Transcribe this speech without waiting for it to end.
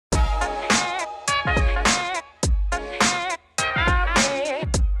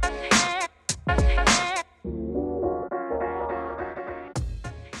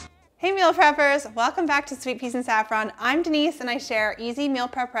meal preppers, welcome back to Sweet Peas and Saffron. I'm Denise and I share easy meal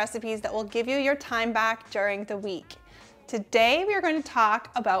prep recipes that will give you your time back during the week. Today we are going to talk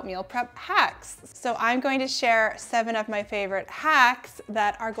about meal prep hacks. So I'm going to share 7 of my favorite hacks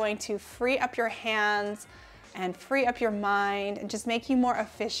that are going to free up your hands and free up your mind and just make you more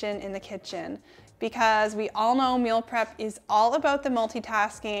efficient in the kitchen. Because we all know meal prep is all about the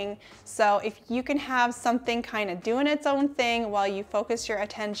multitasking. So if you can have something kind of doing its own thing while you focus your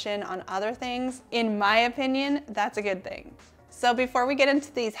attention on other things, in my opinion, that's a good thing. So before we get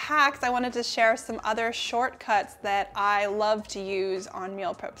into these hacks, I wanted to share some other shortcuts that I love to use on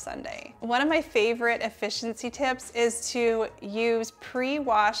Meal Prep Sunday. One of my favorite efficiency tips is to use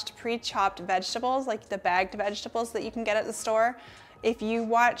pre-washed, pre-chopped vegetables, like the bagged vegetables that you can get at the store. If you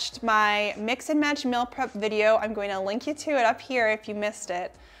watched my mix and match meal prep video, I'm going to link you to it up here if you missed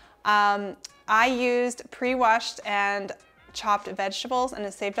it. I used pre-washed and chopped vegetables and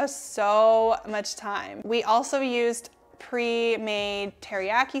it saved us so much time. We also used pre-made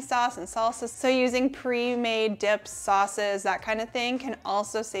teriyaki sauce and salsas. So using pre-made dips, sauces, that kind of thing can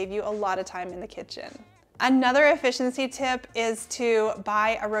also save you a lot of time in the kitchen. Another efficiency tip is to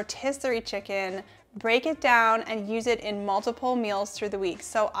buy a rotisserie chicken, break it down and use it in multiple meals through the week.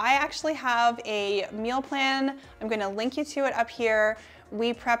 So I actually have a meal plan. I'm going to link you to it up here.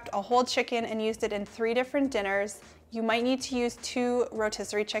 We prepped a whole chicken and used it in 3 different dinners. You might need to use 2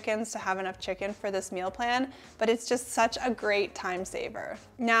 rotisserie chickens to have enough chicken for this meal plan, but it's just such a great time saver.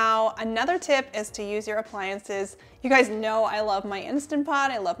 Now, another tip is to use your appliances. You guys know I love my Instant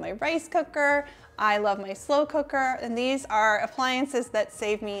Pot, I love my rice cooker, I love my slow cooker, and these are appliances that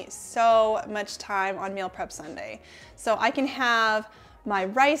save me so much time on Meal Prep Sunday. So I can have my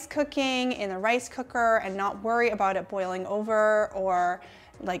rice cooking in the rice cooker and not worry about it boiling over or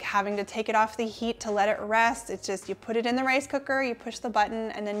like having to take it off the heat to let it rest. It's just you put it in the rice cooker, you push the button,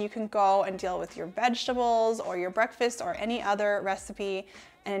 and then you can go and deal with your vegetables or your breakfast or any other recipe.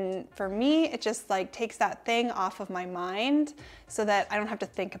 And for me, it just like takes that thing off of my mind so that I don't have to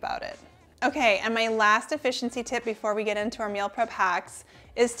think about it. Okay, and my last efficiency tip before we get into our meal prep hacks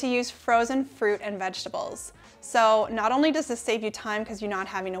is to use frozen fruit and vegetables. So not only does this save you time because you're not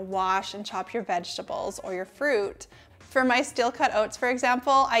having to wash and chop your vegetables or your fruit, for my steel cut oats, for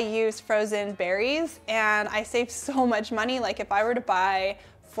example, I use frozen berries and I save so much money. Like if I were to buy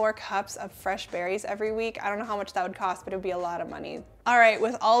 4 cups of fresh berries every week, I don't know how much that would cost, but it would be a lot of money. All right,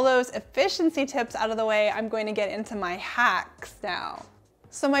 with all those efficiency tips out of the way, I'm going to get into my hacks now.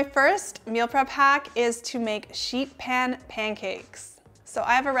 So my first meal prep hack is to make sheet pan pancakes. So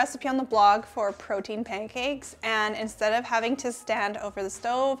I have a recipe on the blog for protein pancakes, and instead of having to stand over the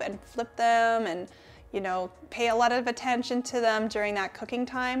stove and flip them and pay a lot of attention to them during that cooking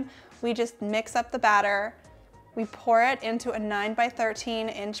time, we just mix up the batter, we pour it into a 9 by 13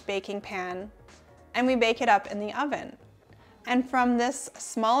 inch baking pan, and we bake it up in the oven. And from this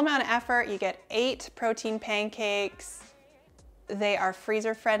small amount of effort, you get 8 protein pancakes. They are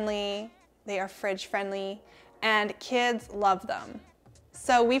freezer friendly, they are fridge friendly, and kids love them.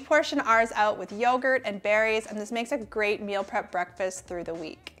 So we portion ours out with yogurt and berries, and this makes a great meal prep breakfast through the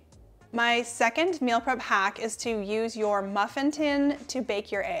week. My second meal prep hack is to use your muffin tin to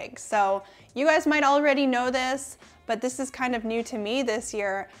bake your eggs. So you guys might already know this, but this is kind of new to me this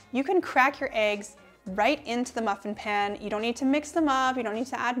year. You can crack your eggs right into the muffin pan. You don't need to mix them up, you don't need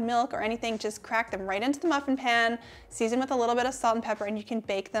to add milk or anything, just crack them right into the muffin pan, season with a little bit of salt and pepper, and you can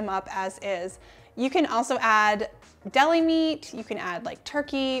bake them up as is. You can also add deli meat, you can add like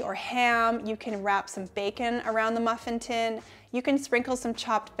turkey or ham, you can wrap some bacon around the muffin tin, you can sprinkle some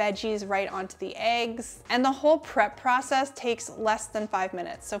chopped veggies right onto the eggs, and the whole prep process takes less than 5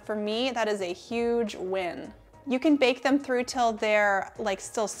 minutes. So for me, that is a huge win. You can bake them through till they're like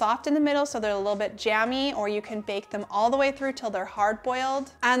still soft in the middle, so they're a little bit jammy, or you can bake them all the way through till they're hard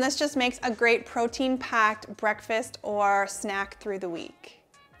boiled. And this just makes a great protein packed breakfast or snack through the week.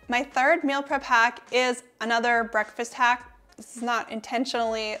 My third meal prep hack is another breakfast hack. This is not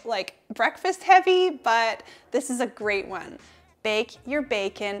intentionally like breakfast heavy, but this is a great one. Bake your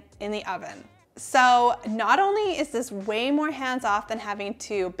bacon in the oven. So not only is this way more hands-off than having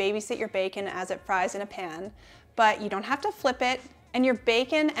to babysit your bacon as it fries in a pan, but you don't have to flip it, and your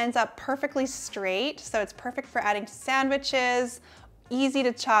bacon ends up perfectly straight, so it's perfect for adding to sandwiches, easy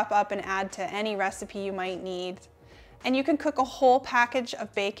to chop up and add to any recipe you might need. And you can cook a whole package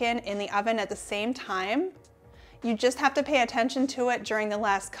of bacon in the oven at the same time. You just have to pay attention to it during the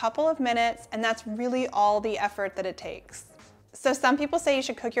last couple of minutes, and that's really all the effort that it takes. So some people say you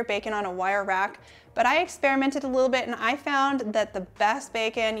should cook your bacon on a wire rack, but I experimented a little bit and I found that the best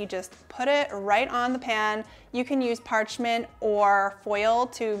bacon, you just put it right on the pan. You can use parchment or foil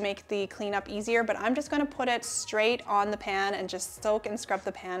to make the cleanup easier, but I'm just gonna put it straight on the pan and just soak and scrub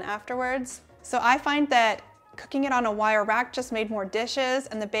the pan afterwards. So I find that cooking it on a wire rack just made more dishes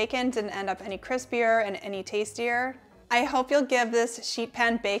and the bacon didn't end up any crispier and any tastier. I hope you'll give this sheet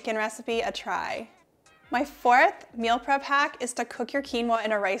pan bacon recipe a try. My fourth meal prep hack is to cook your quinoa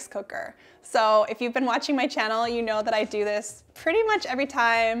in a rice cooker. So if you've been watching my channel, you know that I do this pretty much every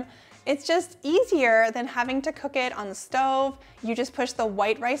time. It's just easier than having to cook it on the stove. You just push the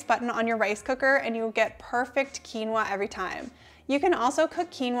white rice button on your rice cooker and you'll get perfect quinoa every time. You can also cook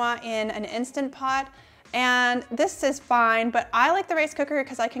quinoa in an Instant Pot, and this is fine, but I like the rice cooker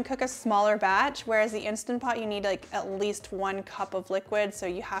because I can cook a smaller batch, whereas the Instant Pot you need like at least 1 cup of liquid, so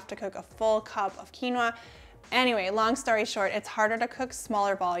you have to cook a full cup of quinoa. Anyway, long story short, it's harder to cook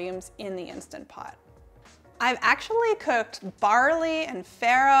smaller volumes in the Instant Pot. I've actually cooked barley and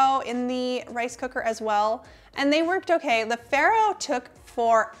farro in the rice cooker as well, and they worked okay. The farro took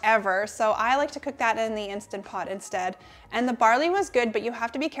forever, so I like to cook that in the Instant Pot instead. And the barley was good, but you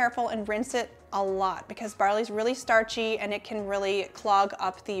have to be careful and rinse it a lot because barley's really starchy and it can really clog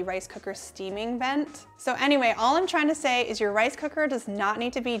up the rice cooker steaming vent. So anyway, all I'm trying to say is your rice cooker does not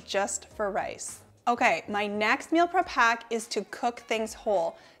need to be just for rice. Okay, my next meal prep hack is to cook things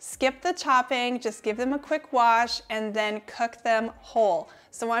whole. Skip the chopping, just give them a quick wash and then cook them whole.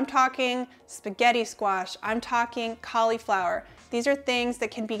 So I'm talking spaghetti squash, I'm talking cauliflower. These are things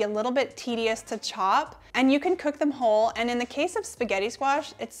that can be a little bit tedious to chop and you can cook them whole. And in the case of spaghetti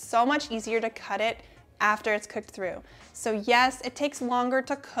squash, it's so much easier to cut it after it's cooked through. So yes, it takes longer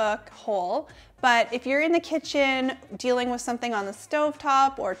to cook whole, but if you're in the kitchen dealing with something on the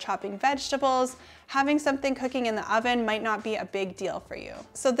stovetop or chopping vegetables, having something cooking in the oven might not be a big deal for you.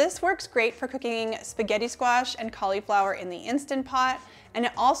 So this works great for cooking spaghetti squash and cauliflower in the Instant Pot, and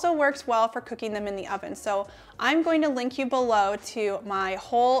it also works well for cooking them in the oven. So I'm going to link you below to my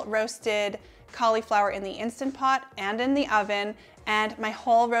whole roasted cauliflower in the Instant Pot and in the oven, and my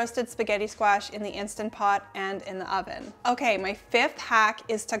whole roasted spaghetti squash in the Instant Pot and in the oven. Okay, my fifth hack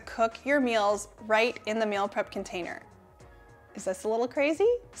is to cook your meals right in the meal prep container. Is this a little crazy?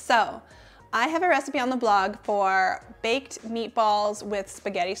 So, I have a recipe on the blog for baked meatballs with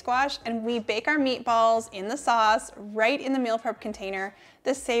spaghetti squash, and we bake our meatballs in the sauce right in the meal prep container.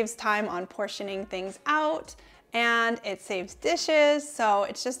 This saves time on portioning things out, and it saves dishes, so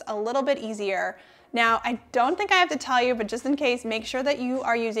it's just a little bit easier. Now, I don't think I have to tell you, but just in case, make sure that you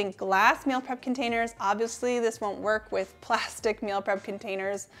are using glass meal prep containers. Obviously, this won't work with plastic meal prep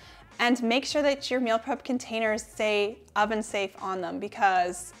containers. And make sure that your meal prep containers say oven safe on them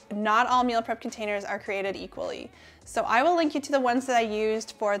because not all meal prep containers are created equally. So I will link you to the ones that I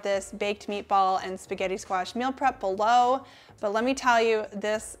used for this baked meatball and spaghetti squash meal prep below. But let me tell you,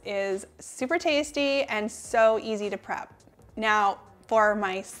 this is super tasty and so easy to prep. Now, for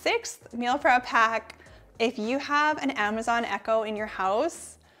my sixth meal prep hack, if you have an Amazon Echo in your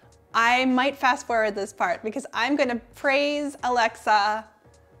house, I might fast forward this part because I'm gonna praise Alexa.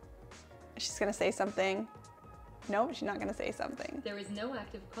 She's gonna say something. No, she's not gonna say something. There is no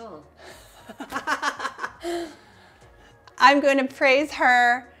active call. I'm gonna praise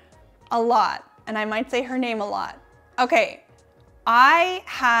her a lot, and I might say her name a lot. Okay, I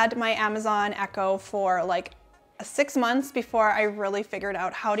had my Amazon Echo for like 6 months before I really figured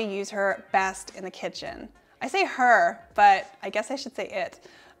out how to use her best in the kitchen. I say her, but I guess I should say it.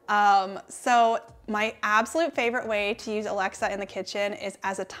 So my absolute favorite way to use Alexa in the kitchen is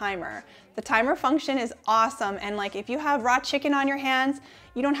as a timer. The timer function is awesome, and like if you have raw chicken on your hands,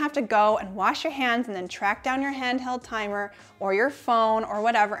 you don't have to go and wash your hands and then track down your handheld timer or your phone or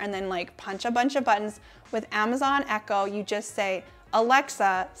whatever and then like punch a bunch of buttons. With Amazon Echo, you just say,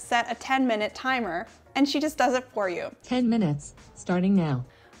 Alexa, set a 10-minute timer, and she just does it for you. 10 minutes, starting now.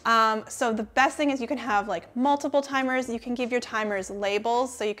 So the best thing is you can have like multiple timers. You can give your timers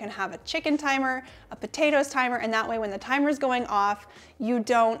labels. So you can have a chicken timer, a potatoes timer, and that way when the timer's going off, you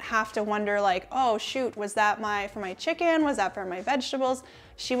don't have to wonder like, oh shoot, was that for my chicken? Was that for my vegetables?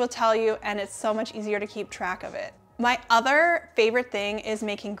 She will tell you, and it's so much easier to keep track of it. My other favorite thing is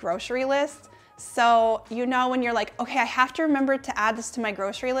making grocery lists. So you know when you're like, okay, I have to remember to add this to my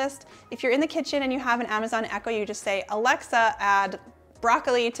grocery list. If you're in the kitchen and you have an Amazon Echo, you just say, Alexa, add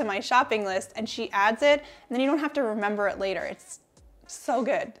broccoli to my shopping list, and she adds it, and then you don't have to remember it later. It's so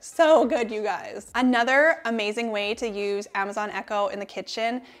good, you guys. Another amazing way to use Amazon Echo in the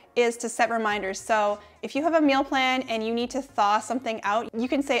kitchen is to set reminders. So if you have a meal plan and you need to thaw something out, you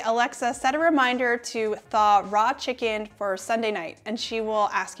can say, Alexa, set a reminder to thaw raw chicken for Sunday night. And she will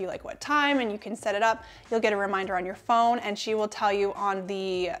ask you like what time, and you can set it up. You'll get a reminder on your phone, and she will tell you on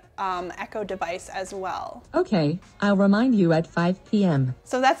the Echo device as well. Okay, I'll remind you at 5 p.m.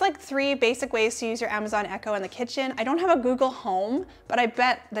 So that's like 3 basic ways to use your Amazon Echo in the kitchen. I don't have a Google Home, but I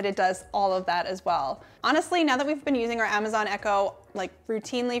bet that it does all of that as well. Honestly, now that we've been using our Amazon Echo like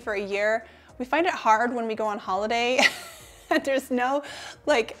routinely for a year, we find it hard when we go on holiday and there's no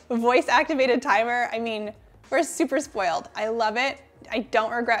like voice activated timer. I mean, we're super spoiled. I love it. I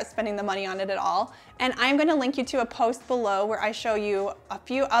don't regret spending the money on it at all. And I'm gonna link you to a post below where I show you a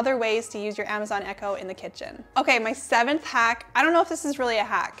few other ways to use your Amazon Echo in the kitchen. Okay, my 7th hack, I don't know if this is really a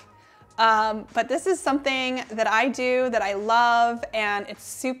hack, but this is something that I do that I love and it's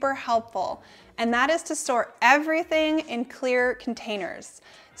super helpful. And that is to store everything in clear containers.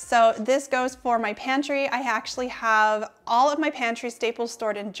 So this goes for my pantry. I actually have all of my pantry staples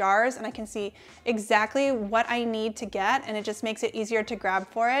stored in jars, and I can see exactly what I need to get, and it just makes it easier to grab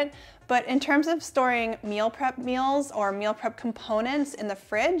for it. But in terms of storing meal prep meals or meal prep components in the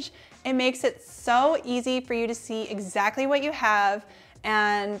fridge, it makes it so easy for you to see exactly what you have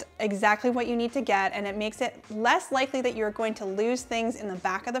and exactly what you need to get, and it makes it less likely that you're going to lose things in the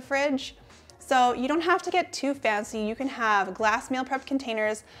back of the fridge. So you don't have to get too fancy. You can have glass meal prep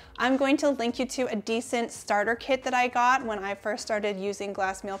containers. I'm going to link you to a decent starter kit that I got when I first started using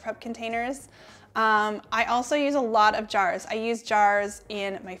glass meal prep containers. I also use a lot of jars. I use jars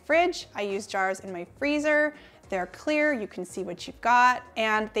in my fridge. I use jars in my freezer. They're clear, you can see what you've got,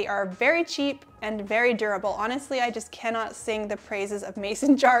 and they are very cheap and very durable. Honestly, I just cannot sing the praises of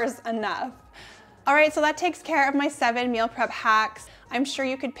mason jars enough. All right, so that takes care of my 7 meal prep hacks. I'm sure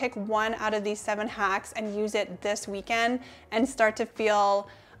you could pick one out of these 7 hacks and use it this weekend and start to feel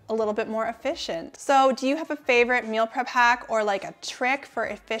a little bit more efficient. So do you have a favorite meal prep hack or like a trick for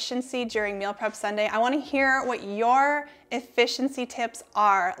efficiency during Meal Prep Sunday? I wanna hear what your efficiency tips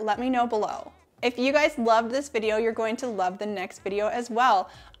are. Let me know below. If you guys loved this video, you're going to love the next video as well.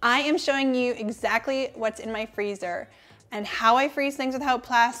 I am showing you exactly what's in my freezer and how I freeze things without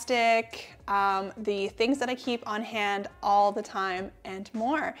plastic, the things that I keep on hand all the time, and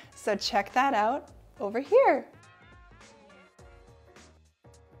more. So check that out over here.